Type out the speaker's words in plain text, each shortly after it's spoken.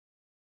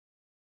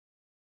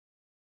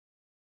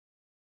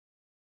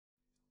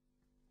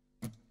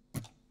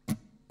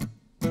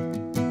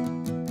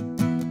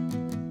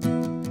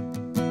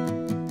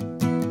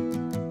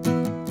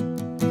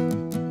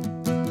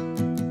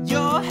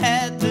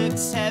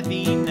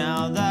heavy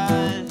now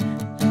that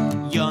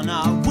you're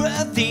not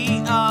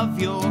worthy of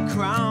your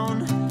crown.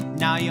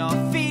 Now your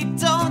feet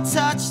don't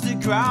touch the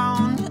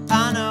ground.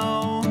 I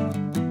know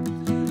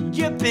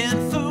you've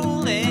been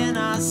fooling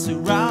us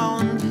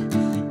around.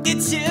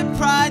 It's your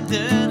pride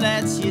that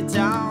lets you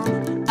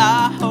down.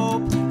 I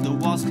hope the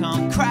walls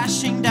come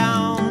crashing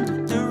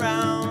down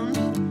around,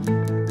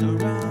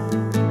 around.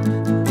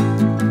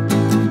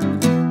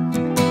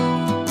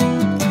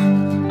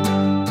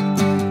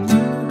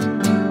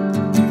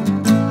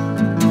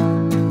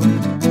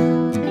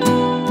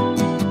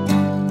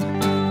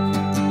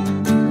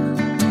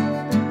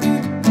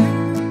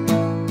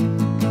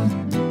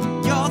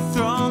 Your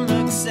throne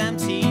looks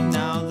empty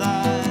now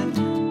that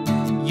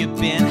you've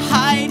been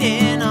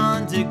hiding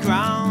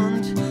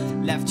underground.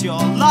 Left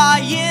your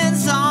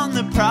lions on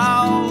the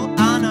prowl.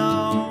 I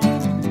know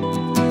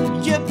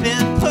you've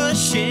been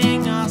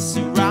pushing us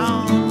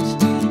around.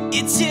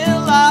 It's your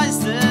lies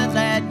that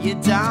let you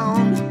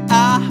down.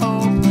 I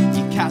hope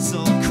your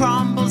castle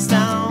crumbles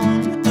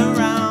down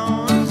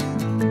around.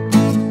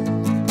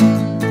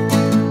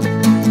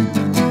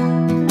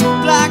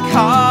 Black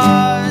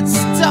hearts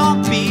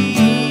don't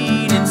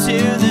beat into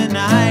the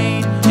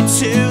night,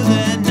 into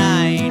the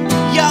night.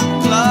 Young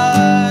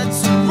bloods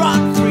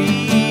run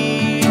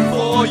free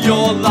for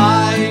your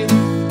life,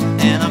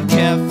 and I'm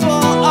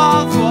careful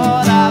of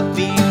what I've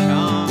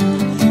become.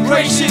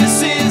 Gracious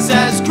is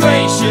as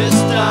gracious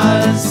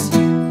does.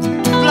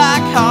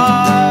 Black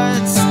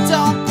hearts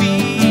don't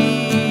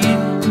beat.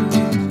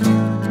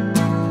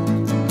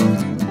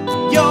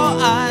 Your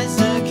eyes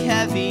look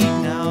heavy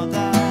now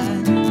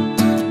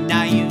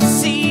that you've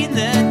seen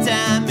the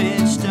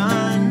damage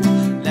done.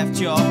 Left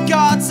your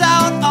guards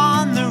out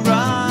on the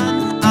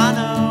run. I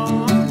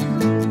know,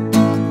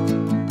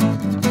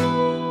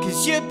 'cause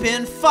you've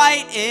been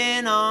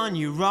fighting on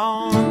your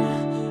own.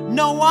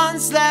 No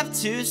one's left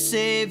to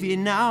save you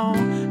now.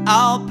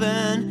 I'll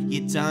burn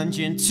your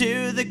dungeon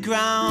to the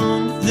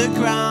ground, the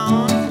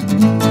ground.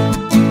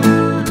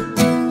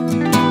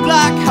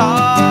 Black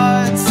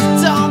hearts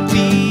don't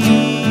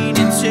beat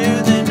into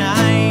the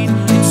night,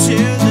 into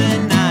the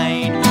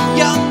night.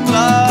 Young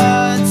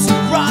bloods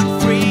run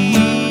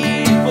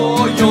free for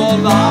your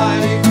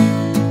life,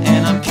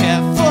 and I'm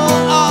careful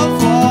of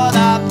what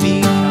I've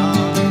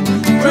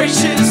become.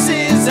 Gracious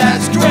is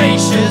as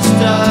gracious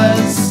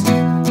does.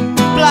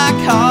 Black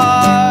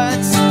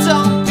hearts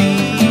don't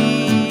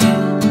beat.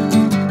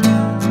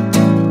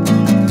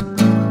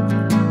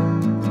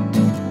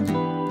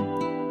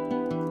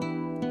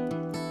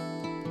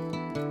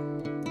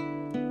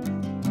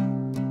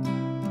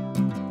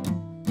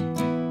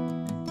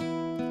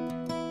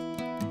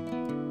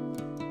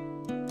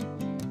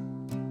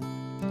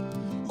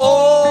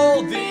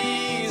 All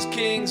these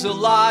kings are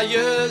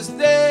liars,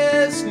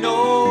 there's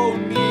no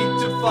need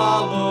to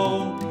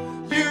follow.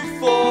 You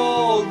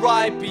fall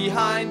right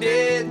behind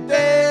it,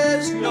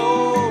 there's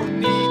no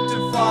need to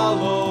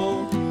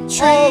follow.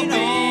 All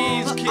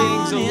these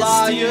kings are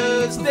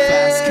liars,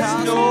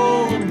 there's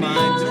no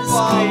need to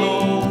follow.